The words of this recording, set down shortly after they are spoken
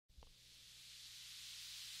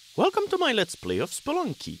Welcome to my Let's Play of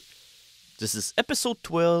Spelunky. This is episode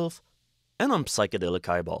 12, and I'm Psychedelic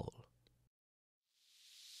Eyeball.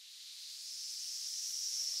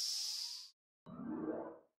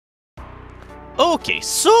 Okay,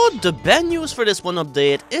 so the bad news for this one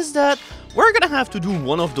update is that we're gonna have to do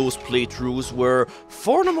one of those playthroughs where,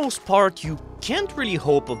 for the most part, you can't really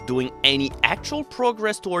hope of doing any actual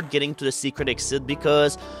progress toward getting to the secret exit,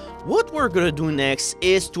 because what we're gonna do next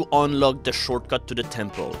is to unlock the shortcut to the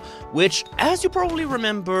temple, which, as you probably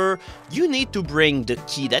remember, you need to bring the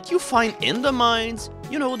key that you find in the mines,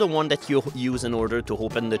 you know, the one that you use in order to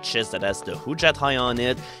open the chest that has the Hujat Eye on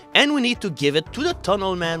it, and we need to give it to the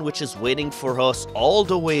tunnel man, which is waiting for us all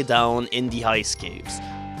the way down in the ice caves.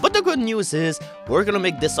 But the good news is, we're gonna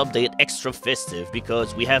make this update extra festive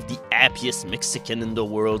because we have the happiest Mexican in the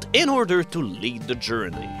world in order to lead the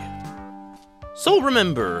journey. So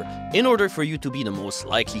remember, in order for you to be the most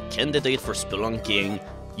likely candidate for spelunking,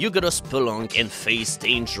 you gotta spelunk and face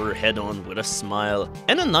danger head-on with a smile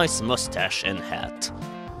and a nice mustache and hat.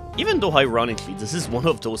 Even though ironically this is one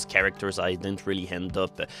of those characters I didn't really end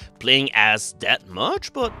up playing as that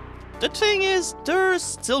much, but the thing is, there's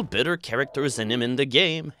still better characters than him in the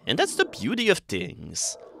game, and that's the beauty of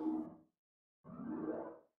things.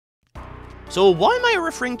 So why am I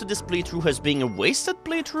referring to this playthrough as being a wasted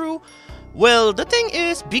playthrough? Well, the thing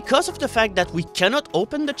is, because of the fact that we cannot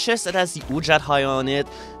open the chest that has the Ujat Eye on it,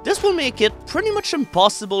 this will make it pretty much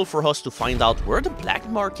impossible for us to find out where the black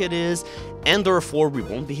market is, and therefore we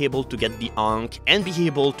won't be able to get the Ankh and be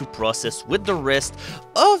able to process with the rest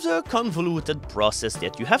of the convoluted process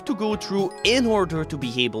that you have to go through in order to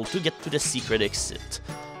be able to get to the secret exit,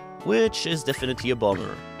 which is definitely a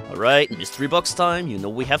bummer. Alright, mystery box time, you know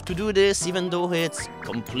we have to do this even though it's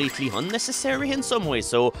completely unnecessary in some way,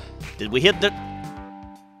 so did we hit the...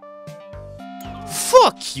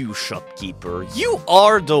 Fuck you, shopkeeper, you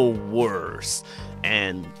are the worst!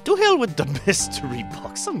 And to hell with the mystery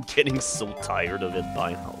box, I'm getting so tired of it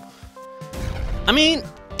by now. I mean,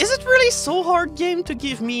 is it really so hard, game, to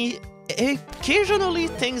give me occasionally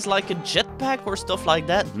things like a jetpack or stuff like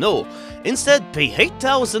that? No. Instead, pay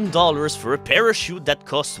 $8,000 for a parachute that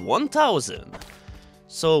costs $1,000.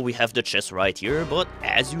 So we have the chest right here, but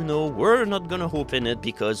as you know, we're not gonna open it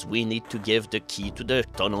because we need to give the key to the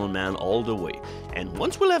tunnel man all the way. And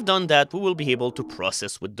once we'll have done that, we will be able to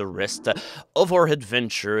process with the rest of our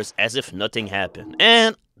adventures as if nothing happened.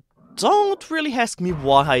 And don't really ask me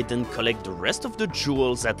why I didn't collect the rest of the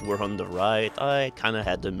jewels that were on the right. I kinda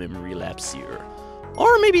had a memory lapse here.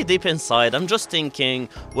 Or maybe deep inside, I'm just thinking,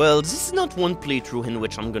 well, this is not one playthrough in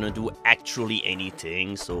which I'm gonna do actually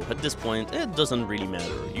anything, so at this point, it doesn't really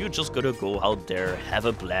matter. You just gotta go out there, have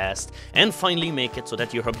a blast, and finally make it so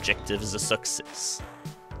that your objective is a success.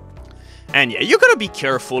 And yeah, you gotta be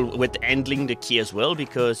careful with handling the key as well,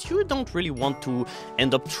 because you don't really want to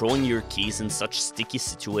end up throwing your keys in such sticky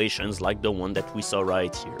situations like the one that we saw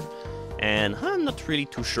right here. And I'm not really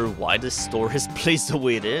too sure why this store is placed the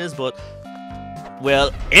way it is, but...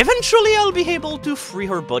 well, eventually I'll be able to free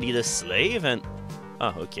her body the slave, and...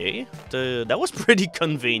 ah, okay. That was pretty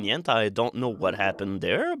convenient. I don't know what happened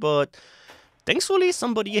there, but... thankfully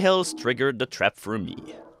somebody else triggered the trap for me.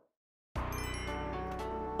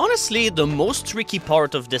 Honestly, the most tricky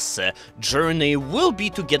part of this journey will be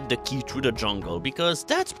to get the key through the jungle, because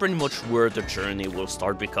that's pretty much where the journey will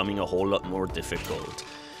start becoming a whole lot more difficult.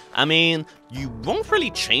 I mean, you won't really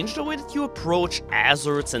change the way that you approach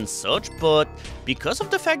hazards and such, but because of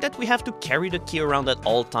the fact that we have to carry the key around at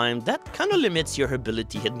all times, that kinda limits your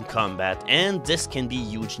ability in combat, and this can be a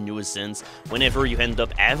huge nuisance whenever you end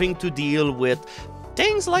up having to deal with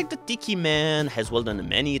things like the Tiki Man, as well as the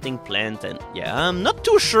man-eating plant, and yeah, I'm not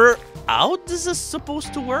too sure how this is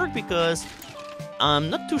supposed to work, because I'm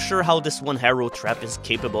not too sure how this one arrow trap is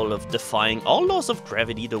capable of defying all laws of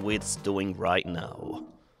gravity the way it's doing right now.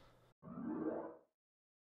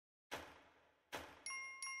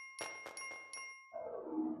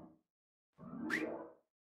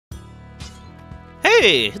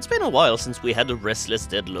 Hey, it's been a while since we had a Restless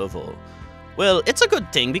Dead level. Well, it's a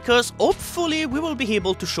good thing, because hopefully we will be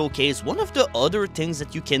able to showcase one of the other things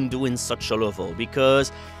that you can do in such a level,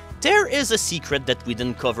 because there is a secret that we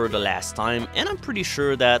didn't cover the last time, and I'm pretty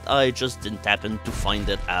sure that I just didn't happen to find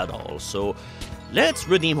it at all. So let's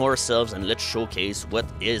redeem ourselves and let's showcase what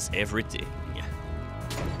is everything.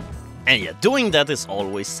 And yeah, doing that is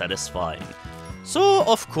always satisfying. So,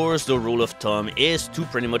 of course, the rule of thumb is to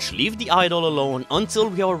pretty much leave the idol alone until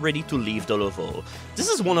we are ready to leave the level. This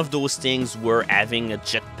is one of those things where having a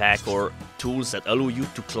jetpack or tools that allow you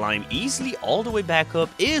to climb easily all the way back up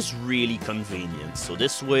is really convenient. So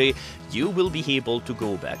this way, you will be able to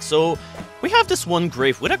go back. So, we have this one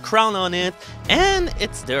grave with a crown on it, and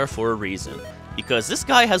it's there for a reason. Because this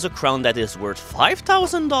guy has a crown that is worth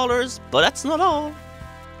 $5,000, but that's not all.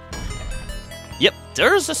 Yep,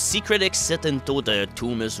 there's a secret exit into the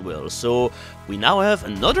tomb as well, so we now have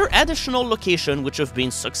another additional location which have been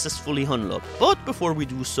successfully unlocked. But before we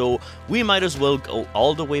do so, we might as well go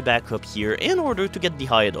all the way back up here in order to get the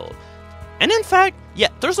idol. And in fact, yeah,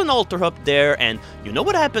 there's an altar up there, and you know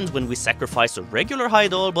what happens when we sacrifice a regular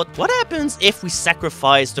idol, but what happens if we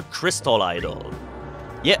sacrifice the crystal idol?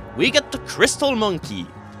 Yeah, we get the crystal monkey,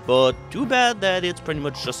 but too bad that it's pretty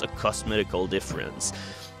much just a cosmetical difference.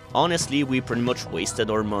 Honestly, we pretty much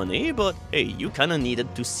wasted our money, but hey, you kinda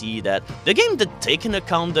needed to see that the game did take into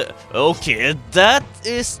account the... Okay, that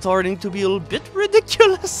is starting to be a little bit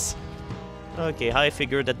ridiculous. Okay, I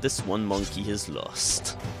figured that this one monkey is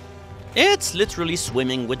lost. It's literally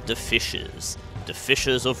swimming with the fishes. The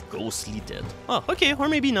fishes of ghostly dead. Oh, okay, or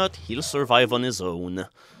maybe not, he'll survive on his own.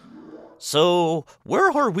 So,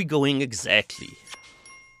 where are we going exactly?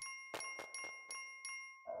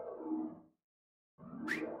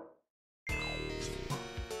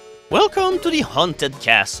 Welcome to the Haunted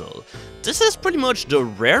Castle. This is pretty much the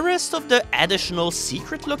rarest of the additional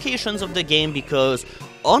secret locations of the game because,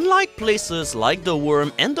 unlike places like the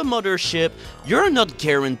Worm and the Mothership, you're not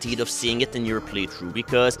guaranteed of seeing it in your playthrough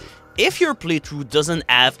because if your playthrough doesn't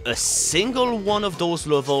have a single one of those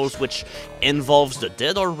levels which involves the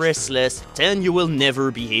dead or restless, then you will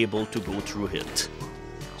never be able to go through it.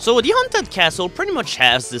 So the Haunted Castle pretty much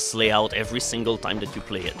has this layout every single time that you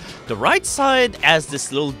play it. The right side has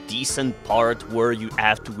this little decent part where you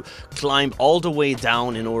have to climb all the way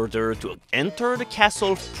down in order to enter the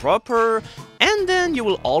castle proper, and then you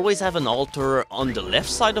will always have an altar on the left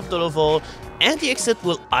side of the level, and the exit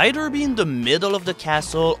will either be in the middle of the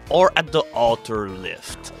castle or at the altar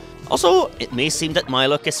lift. Also, it may seem that my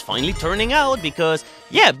luck is finally turning out because,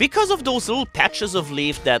 yeah, because of those little patches of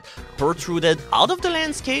leaf that protruded out of the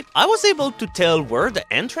landscape, I was able to tell where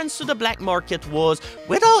the entrance to the black market was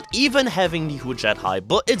without even having the huge that high,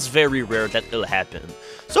 but it's very rare that it'll happen.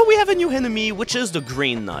 So we have a new enemy, which is the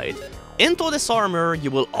Green Knight. Into this armor, you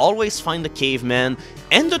will always find the caveman,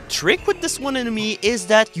 and the trick with this one enemy is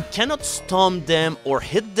that you cannot stomp them or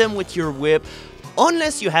hit them with your whip,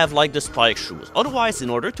 unless you have like the spike shoes. Otherwise, in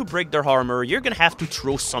order to break their armor, you're gonna have to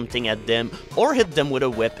throw something at them or hit them with a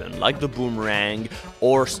weapon, like the boomerang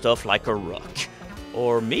or stuff like a rock.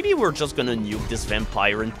 Or maybe we're just gonna nuke this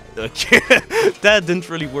vampire and... Okay, that didn't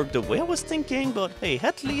really work the way I was thinking, but hey,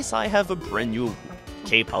 at least I have a brand new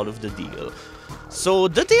cape out of the deal. So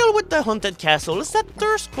the deal with the Haunted Castle is that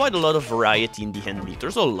there's quite a lot of variety in the enemy.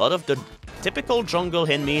 There's a lot of the typical jungle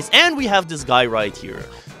enemies, and we have this guy right here.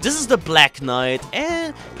 This is the Black Knight,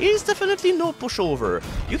 and he's definitely no pushover.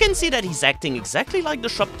 You can see that he's acting exactly like the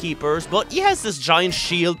shopkeepers, but he has this giant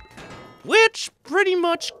shield, which pretty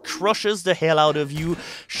much crushes the hell out of you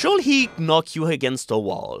should he knock you against a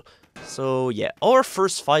wall. So yeah, our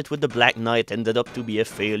first fight with the Black Knight ended up to be a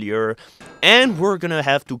failure, and we're gonna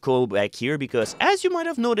have to go back here because, as you might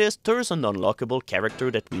have noticed, there's an unlockable character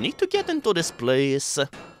that we need to get into this place.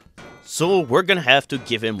 So we're gonna have to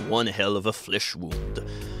give him one hell of a flesh wound.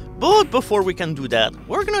 But before we can do that,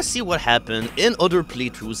 we're gonna see what happened in other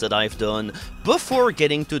playthroughs that I've done before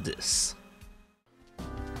getting to this.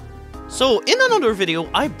 So in another video,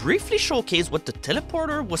 I briefly showcased what the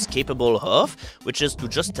teleporter was capable of, which is to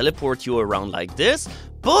just teleport you around like this,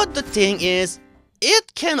 but the thing is,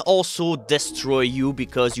 it can also destroy you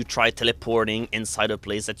because you try teleporting inside a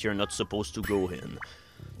place that you're not supposed to go in.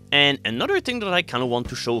 And another thing that I kind of want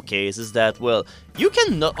to showcase is that, well, you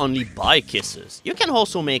can not only buy kisses, you can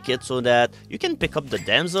also make it so that you can pick up the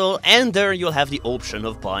damsel, and there you'll have the option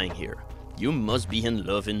of buying here. You must be in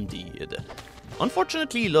love indeed.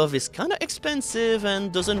 Unfortunately, love is kinda expensive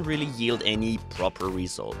and doesn't really yield any proper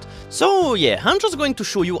result. So yeah, I'm just going to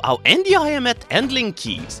show you how handy I am at handling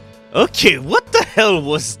keys. Okay, what the hell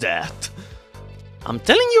was that? I'm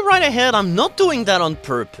telling you right ahead, I'm not doing that on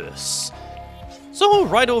purpose. So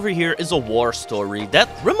right over here is a war story that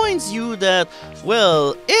reminds you that,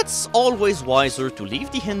 well, it's always wiser to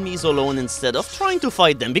leave the enemies alone instead of trying to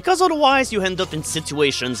fight them, because otherwise you end up in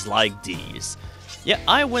situations like these. Yeah,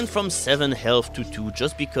 I went from 7 health to 2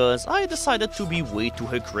 just because I decided to be way too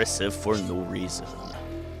aggressive for no reason.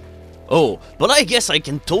 Oh, but I guess I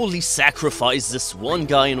can totally sacrifice this one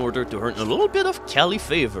guy in order to earn a little bit of Cali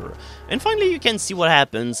favor. And finally you can see what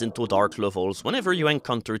happens into dark levels whenever you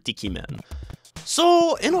encounter Tiki Man.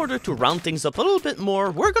 So, in order to round things up a little bit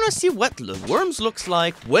more, we're gonna see what the worms looks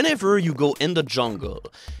like whenever you go in the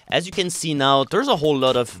jungle. As you can see now, there's a whole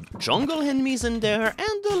lot of jungle enemies in there,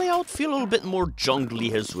 and the layout feel a little bit more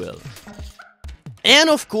jungly as well. And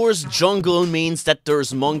of course, jungle means that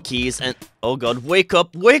there's monkeys and... Oh god, wake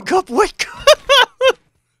up, wake up, wake up!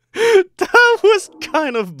 That was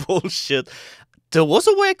kind of bullshit. There was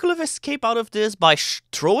a way I could have escaped out of this by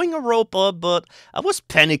throwing a rope up, but I was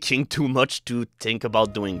panicking too much to think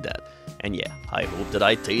about doing that. And yeah, I hope that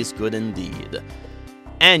I taste good indeed.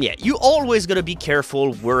 And yeah, you always gotta be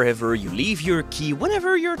careful wherever you leave your key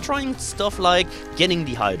whenever you're trying stuff like getting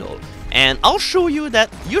the idol. And I'll show you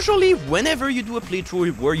that usually whenever you do a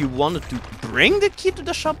playthrough where you wanted to bring the key to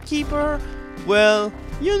the shopkeeper, well,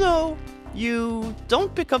 you know, you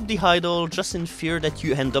don't pick up the idol just in fear that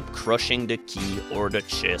you end up crushing the key or the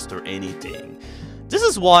chest or anything. This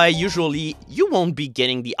is why usually you won't be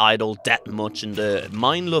getting the idol that much in the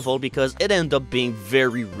mine level because it ends up being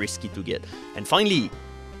very risky to get. And finally...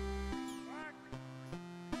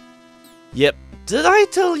 Yep, did I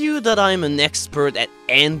tell you that I'm an expert at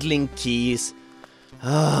handling keys?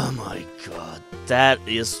 Oh my god, that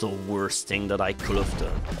is the worst thing that I could have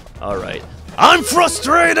done. Alright, I'm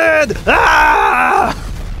frustrated! Ah!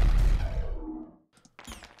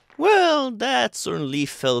 Well, that certainly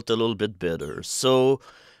felt a little bit better, so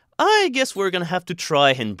I guess we're gonna have to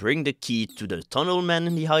try and bring the key to the tunnel man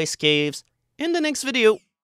in the ice caves in the next video.